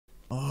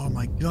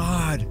my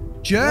God.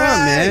 Jay! What,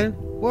 man?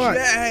 What?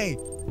 Jay!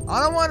 I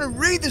don't want to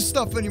read this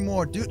stuff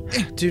anymore,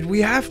 dude. Dude,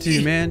 we have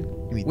to, man.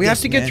 We have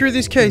to man. get through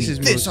these cases,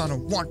 man. This, I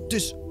don't want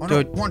this. I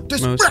don't want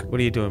this. Moose, what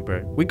are you doing,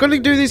 bro? We gotta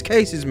do these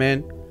cases,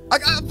 man.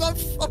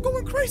 I'm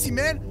going crazy,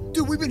 man.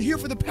 Dude, we've been here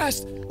for the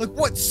past, like,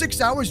 what, 6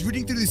 hours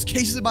reading through these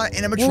cases about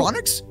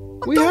animatronics?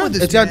 We have.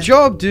 It's our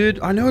job, dude.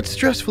 I know it's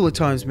stressful at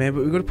times, man,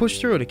 but we gotta push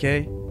through it,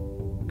 okay?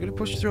 We gotta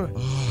push through it.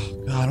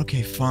 Oh, God,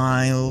 okay,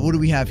 fine. What do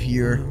we have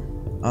here?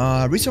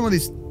 Read some of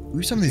these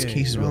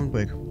cases real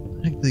quick.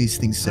 What the heck do these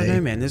things say? I don't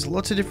know, man. There's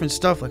lots of different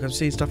stuff. Like, I'm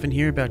seeing stuff in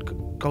here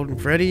about Golden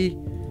Freddy.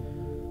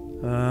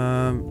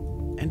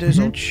 Endo's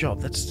old shop.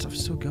 That stuff's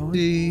still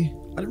going?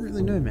 I don't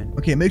really know, man.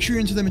 Okay, make sure you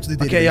enter them into the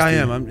database. Okay, I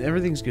am.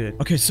 Everything's good.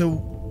 Okay,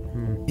 so...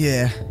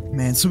 Yeah,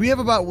 man. So we have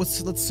about,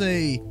 let's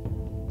say,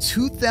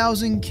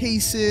 2,000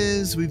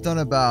 cases. We've done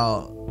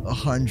about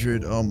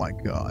 100. Oh, my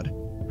God.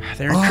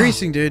 They're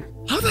increasing, dude.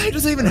 How the heck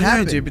does that even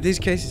happen? Dude, but these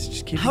cases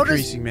just keep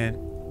increasing, man.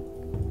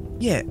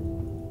 Yeah.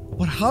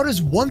 But how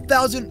does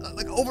 1,000,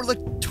 like over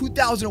like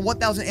 2,000 or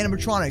 1,000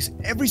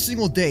 animatronics every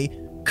single day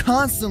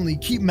constantly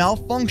keep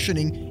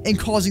malfunctioning and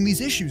causing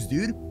these issues,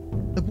 dude?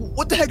 Like,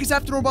 what the heck is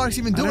Afton Robotics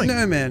even doing? I don't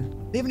know, man.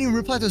 They haven't even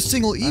replied to a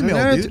single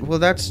email, dude. Well,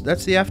 that's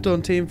the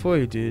Afton team for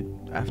you, dude.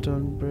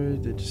 Afton, bro,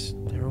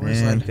 they're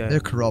always like that. They're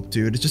corrupt,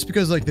 dude. It's just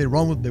because like they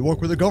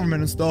work with the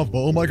government and stuff.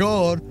 Oh my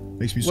God,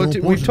 makes me so.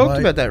 We've talked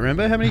about that.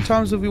 Remember how many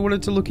times have we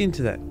wanted to look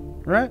into that,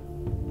 right?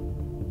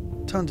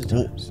 Tons of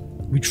times.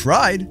 Well, we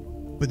tried,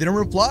 but they don't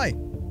reply.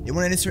 They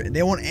won't answer.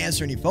 They won't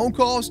answer any phone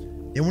calls.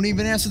 They won't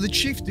even answer the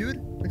chief, dude.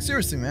 Like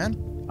seriously, man.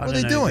 What are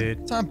they doing? Dude.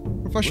 It's not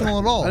professional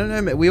at all. I don't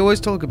know, man. We always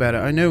talk about it.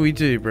 I know we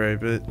do, bro.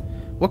 But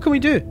what can we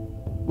do?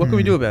 What can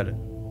we do about it?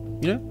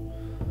 You know?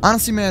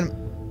 Honestly, man,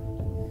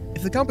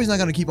 if the company's not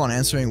gonna keep on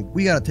answering,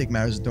 we gotta take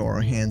matters into our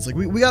hands. Like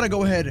we gotta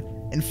go ahead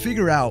and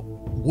figure out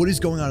what is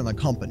going on in the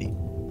company.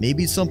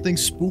 Maybe it's something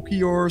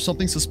spooky or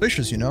something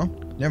suspicious. You know?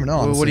 Never know.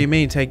 Well, what do you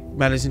mean? Take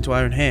matters into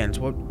our own hands?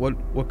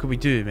 What could we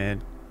do,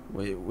 man?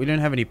 We don't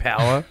have any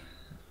power.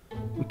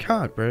 We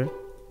can't, bro.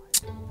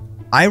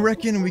 I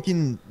reckon we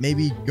can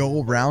maybe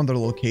go around their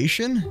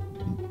location,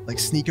 like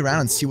sneak around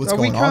and see what's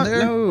going on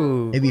there.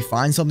 No. Maybe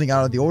find something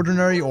out of the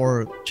ordinary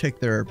or check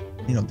their,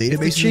 database. If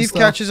the chief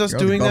catches us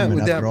doing that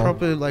without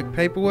proper like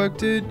paperwork,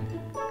 dude,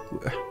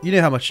 you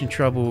know how much in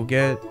trouble we'll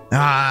get.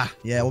 Yeah,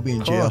 we'll be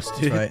in jail.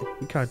 Dude. That's right.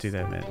 We can't do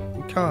that, man.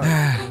 We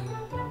can't.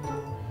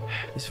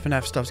 This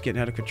FNAF stuff's getting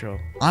out of control.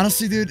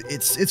 Honestly, dude,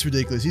 it's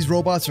ridiculous. These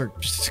robots are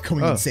just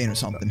going insane or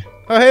something.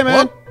 Oh, hey,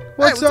 man.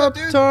 What's up,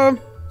 dude? Tom?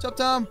 What's up,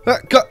 Tom?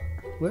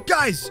 What?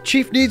 Guys!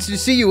 Chief needs to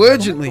see you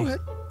urgently. Go ahead.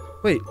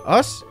 Wait,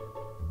 us?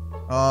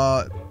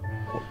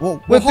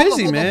 We're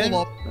busy, man.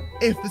 Hold up.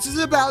 If this is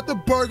about the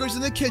burgers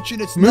in the kitchen,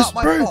 it's not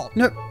my fault.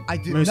 No, I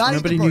did not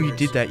nobody eat the knew burgers.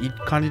 you did that. You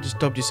kind of just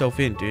dubbed yourself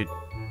in, dude.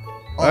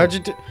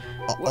 Urgent.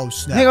 Oh,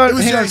 snap. Hang on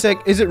a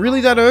sec. Is it really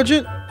that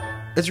urgent?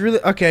 It's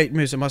really... Okay,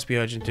 Moose, it must be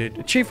urgent, dude.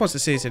 The chief wants to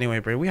see us anyway,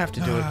 bro. We have to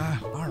do it.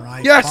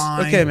 Alright, yes!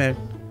 Fine. Okay, man.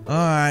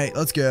 Alright,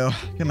 let's go.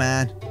 Come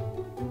on.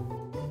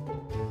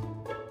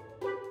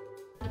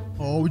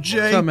 Oh, Jay.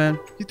 What's up, man?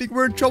 You think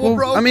we're in trouble,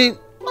 bro? I mean...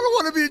 I don't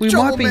want to be in we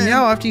trouble, might be man.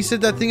 now after you said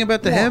that thing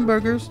about the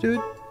hamburgers,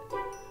 dude.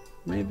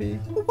 Maybe.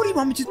 Well, what do you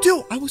want me to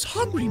do? I was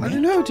hungry, man. I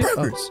don't know, dude.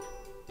 Burgers.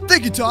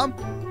 Thank you, Tom.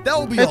 That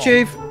will be all. Hey,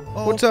 Chief.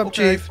 Oh, what's up,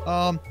 okay. Chief?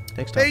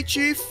 Hey,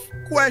 Chief.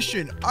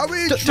 Question. Are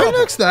we in trouble?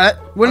 Don't ask that.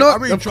 We're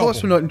not. Of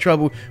course we're not in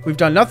trouble. We've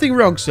done nothing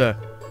wrong, sir.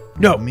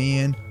 No. Oh,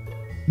 man.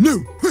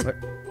 No.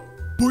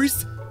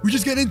 Boys, we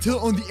just got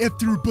intel on the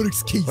Afton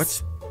Robotics case.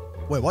 What?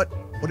 Wait, what?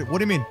 What do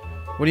you mean?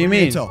 What do you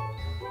mean? Intel?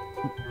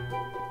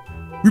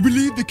 We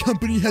believe the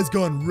company has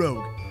gone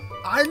rogue.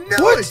 I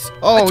know it.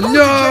 Oh,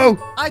 no.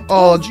 I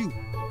told you.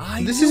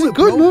 This isn't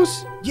good,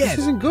 Moose. Yes.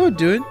 This isn't good,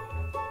 dude.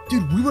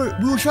 Dude, we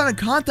were trying to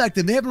contact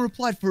them. They haven't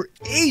replied for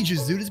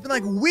ages, dude. It's been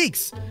like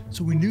weeks.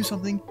 So we knew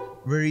something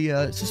very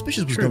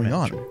suspicious was going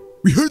on.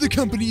 We heard the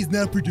company is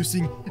now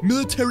producing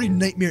military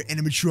nightmare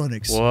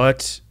animatronics.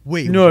 What?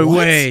 Wait, no what?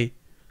 way.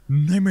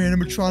 Nightmare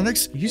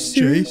animatronics? Are you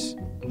serious?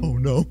 Oh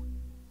no.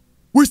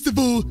 Worst of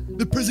all,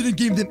 the president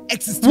gave them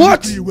access to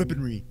nuclear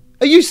weaponry.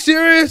 Are you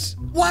serious?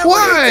 Why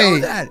would you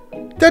do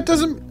that? That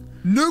doesn't...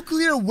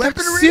 Nuclear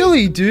weaponry? That's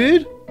silly,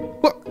 dude.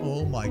 What?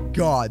 Oh my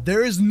god,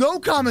 there is no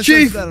common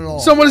sense to that at all.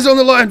 Someone is on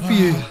the line for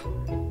you.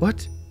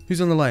 What?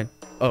 Who's on the line?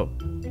 Oh.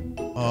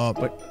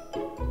 But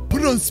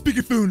put it on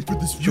speakerphone for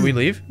this. Should we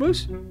leave,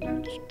 Moose?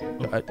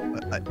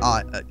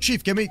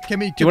 Chief, can we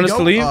Do you want us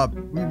to leave?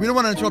 We don't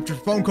want to interrupt your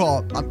phone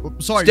call. I'm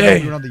sorry,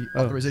 Stay. we don't have the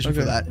authorization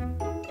for that.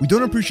 We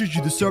don't appreciate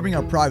you disturbing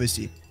our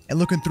privacy and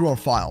looking through our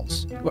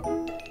files.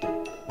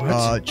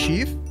 What?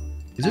 Chief,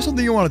 is there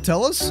something you want to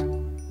tell us?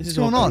 What's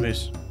going on?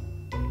 Moose?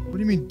 What do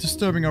you mean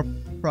disturbing our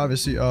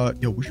privacy? Yo,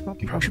 we should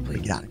probably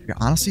get out of here.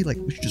 Honestly, like,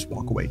 we should just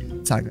walk away, dude.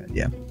 It's not a good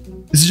idea.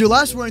 This is your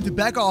last warning to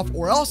back off,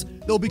 or else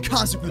there'll be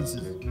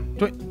consequences.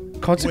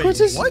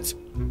 Consequences? Wait,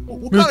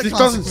 what? What Moose, kind this of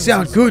doesn't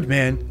sound good,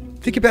 man.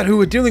 Think about who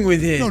we're dealing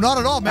with here. No, not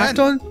at all, man.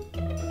 Afton?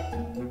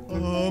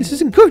 This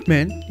isn't good,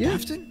 man. Yeah.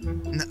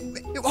 Afton? No,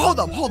 wait, hold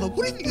up. What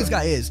do you think this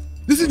guy is?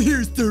 Listen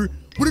here, sir.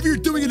 Whatever you're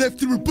doing in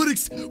After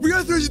Robotics, we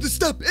authorize you to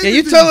stop everything. Yeah,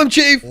 you tell him,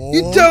 Chief.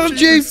 You tell him,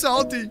 Chief. Is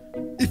salty.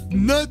 If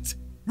not,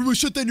 we will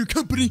shut down your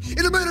company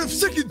in a matter of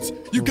seconds.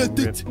 You got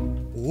that?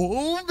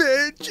 Oh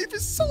man, Chief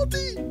is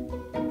salty.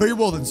 Very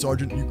well then,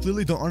 Sergeant. You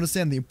clearly don't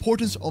understand the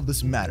importance of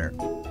this matter.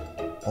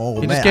 Oh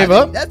man, he just gave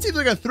up? That seems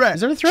like a threat.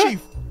 Is that a threat?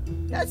 Chief,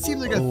 that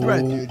seems like a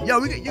threat, dude. Yo,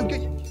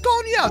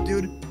 calling you out,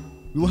 dude.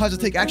 We will have to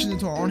take actions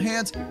into our own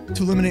hands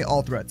to eliminate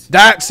all threats.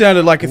 That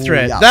sounded like a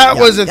threat. That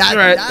was a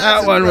threat.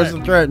 That one was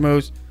a threat,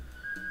 Moose.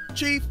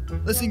 Chief,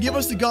 listen, give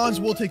us the guns.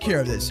 We'll take care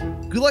of this.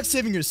 Good luck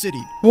saving your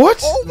city. What?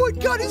 Oh my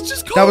God, he's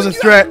just calling That was a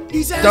threat.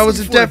 That was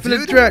a for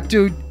definite threat,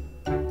 dude.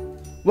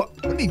 What?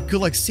 I mean,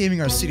 good luck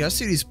saving our city. Our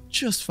city's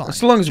just fine.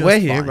 As long as we're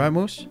here, right,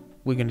 Moose?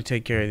 We're gonna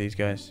take care of these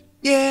guys.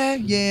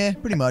 Yeah,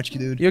 pretty much,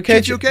 dude. You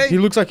okay? You okay? He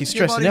looks like he's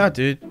stressing out,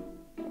 dude.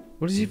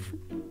 What is he?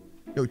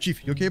 Yo,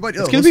 Chief, you okay, buddy?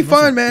 It's gonna be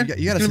fine, man.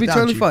 It's gonna be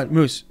totally fine.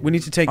 Moose, we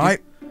need to take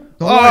it.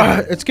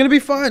 It's gonna be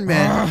fine,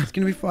 man. It's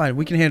gonna be fine.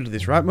 We can handle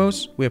this, right,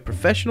 Moose? We're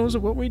professionals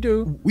at what we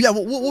do. Yeah,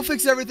 we'll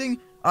fix everything.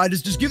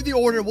 Just give the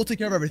order. We'll take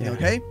care of everything,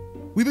 okay?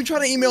 We've been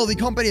trying to email the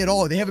company at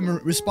all. They haven't been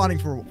responding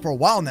for a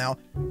while now.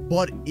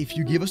 But if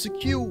you give us a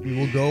cue, we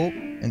will go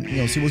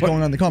and see what's going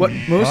on in the company.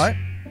 What, Moose? All right?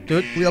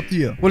 Dude, Completely up to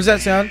you. What does that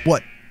sound?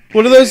 What?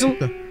 What are those?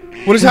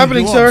 What is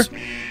happening, sir?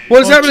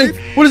 What is happening?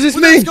 Chief, what does this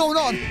mean? What's going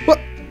on? What?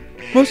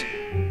 Moose?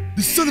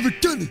 The son of a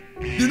gun!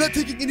 They're not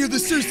taking any of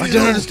this seriously. I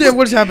don't understand.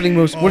 What is happening,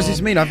 Moose? What does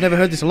this mean? I've never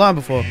heard this alarm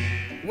before.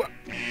 What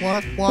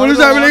is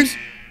happening?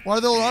 Why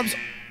are the alarms?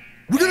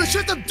 We're gonna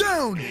shut them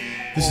down!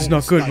 This is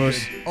not good,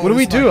 Moose. What do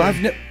we do?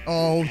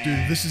 Oh,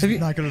 dude, this is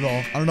not good at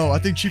all. I don't know. I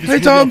think Chief is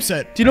really Tom,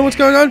 upset. Do you know what's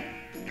going on?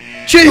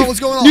 Chief, Tom, what's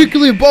going on?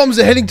 Nuclear bombs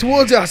are heading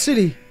towards our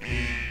city.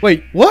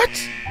 Wait, what?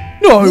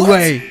 No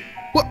way.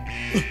 What?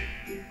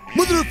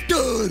 Mother of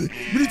God!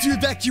 We need to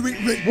evacuate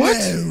right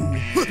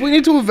now! We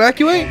need to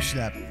evacuate? Oh,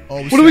 snap.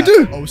 Oh, what do we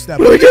do? Oh, snap.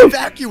 What do we do?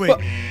 Evacuate!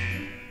 What?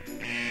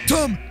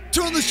 Tom,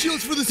 turn on the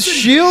shields for the city!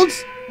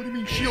 Shields? What do you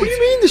mean shields? What do you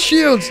mean the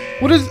shields?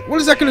 What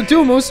is that gonna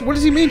do, Moose? What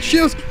does he mean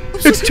shields?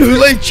 So it's too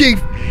late, Chief.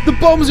 The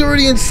bomb's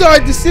already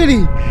inside the city.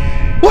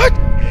 What?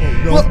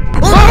 Oh, no. What?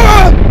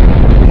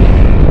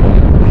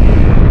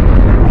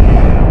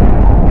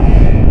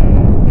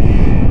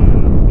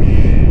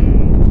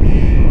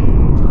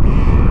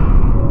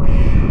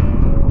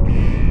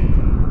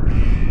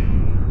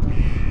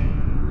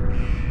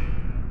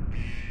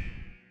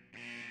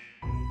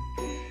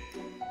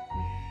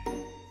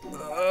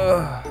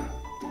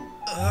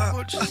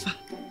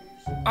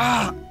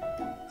 Ah!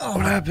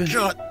 What happened?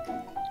 God.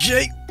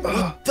 Jake,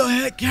 what the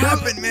heck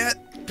happened, man?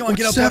 Come on,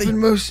 get up, buddy. What's happened,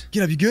 Moose?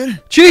 Get up, you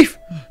good? Chief!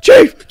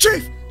 Chief!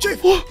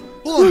 Hold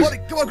on, buddy.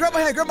 Come on, grab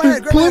my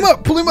hand, Pull him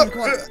up.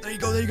 Come on. There you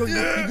go.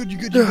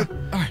 You're good.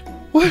 Alright.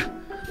 What?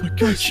 Oh my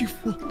God, Chief.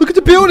 Look at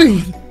the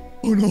building!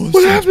 Oh no,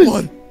 what happened?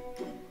 Blood.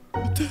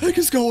 What the heck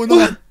is going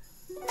on?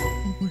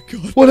 Oh my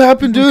God. What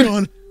happened,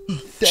 dude?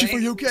 Chief, are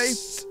you okay?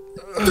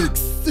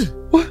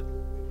 What?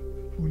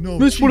 Oh no,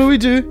 Moose, Chief. what do we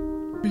do?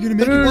 Are you gonna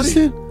make it,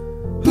 buddy?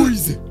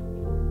 Boys,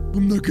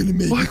 I'm not gonna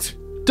make it.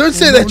 Don't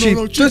say that, Chief.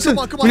 No, Don't say.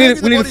 Come on,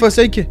 we need a first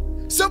aid kit.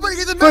 Somebody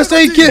get the first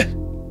aid kit.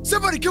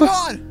 Somebody, come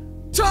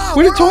on. Tom,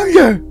 where did Tom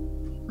go?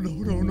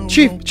 No.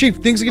 Chief,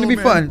 things are gonna be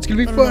fine. It's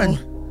gonna be fine.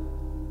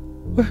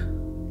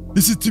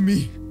 Listen to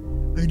me.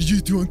 I need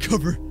you to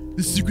uncover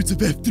the secrets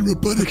of After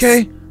Robotics.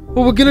 Okay.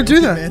 Well, we're gonna do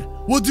that. Man.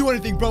 We'll do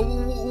anything, bro.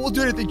 We'll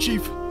do anything,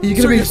 Chief. You're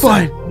gonna be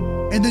fine.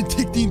 And then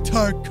take the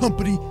entire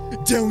company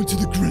down to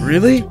the ground.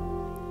 Really?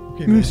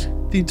 Okay, Moose,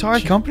 the entire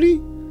company?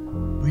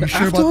 Are you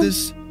sure about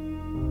this?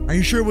 Are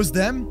you sure it was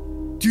them?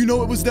 Do you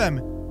know it was them?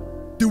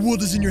 The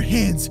world is in your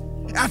hands.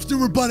 After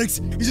Robotics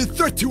is a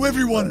threat to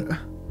everyone.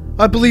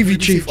 I believe you,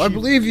 Chief. I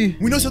believe you.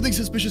 We know something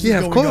suspicious is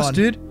going on. Yeah, of course,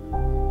 dude.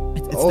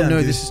 Oh no,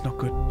 dude. this is not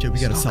good. Jay, we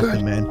gotta stop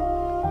them, man.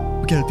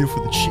 We gotta do it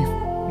for the Chief.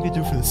 We gotta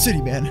do it for the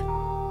city, man.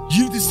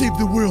 You need to save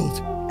the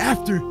world.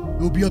 After, it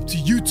will be up to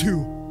you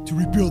two to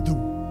rebuild the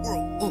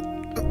world.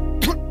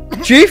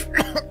 Chief?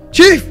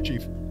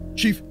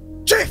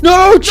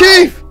 No,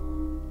 Chief!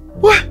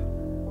 What?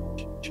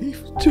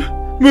 Chief?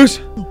 Moose,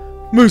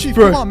 Chief,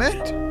 bro. Come on,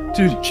 man.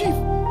 Dude. Chief.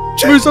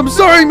 Moose, I'm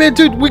sorry, man,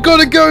 dude. We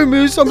gotta go,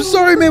 Moose. I'm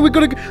sorry, man. We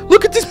gotta go.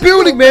 Look at this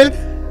building, man.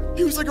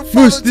 He was like a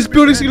Moose, this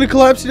building's gonna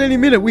collapse at any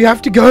minute. We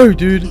have to go,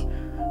 dude.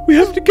 We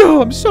have to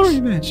go. I'm sorry,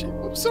 man.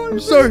 I'm sorry. I'm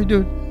sorry,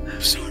 dude.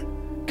 I'm sorry.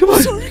 Come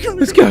on.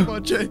 Let's go. Come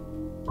on, Jay.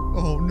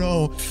 Oh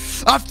no.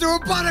 After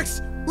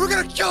Robotics, we're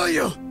gonna kill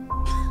you.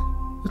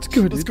 Let's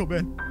go, dude. Let's go,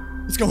 man.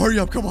 Let's go. Hurry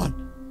up. Come on.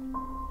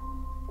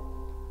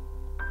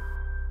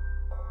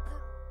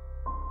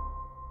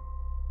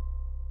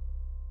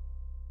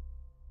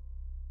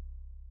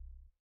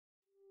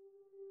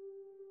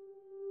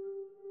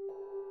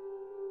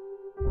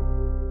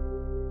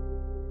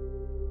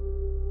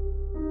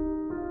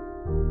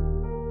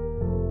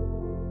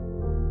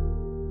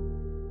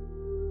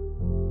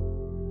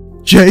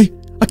 Jay,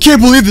 I can't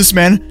believe this,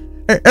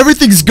 man.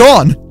 Everything's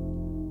gone.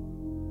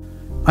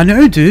 I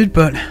know, dude,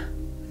 but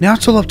now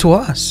it's all up to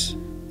us.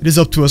 It is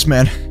up to us,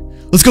 man.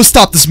 Let's go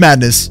stop this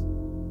madness.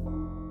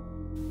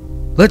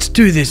 Let's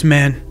do this,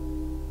 man.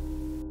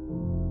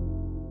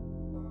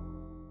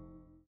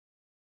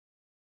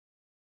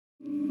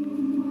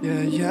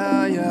 Yeah,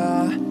 yeah,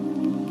 yeah.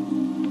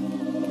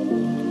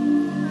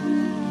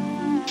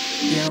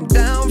 Yeah, I'm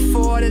down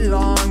for the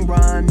long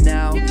run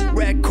now.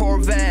 Red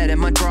Corvette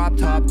and my drop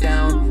top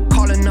down.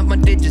 Calling up my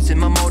digits in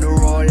my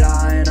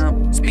Motorola, and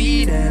I'm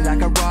speeding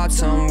like I robbed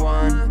someone.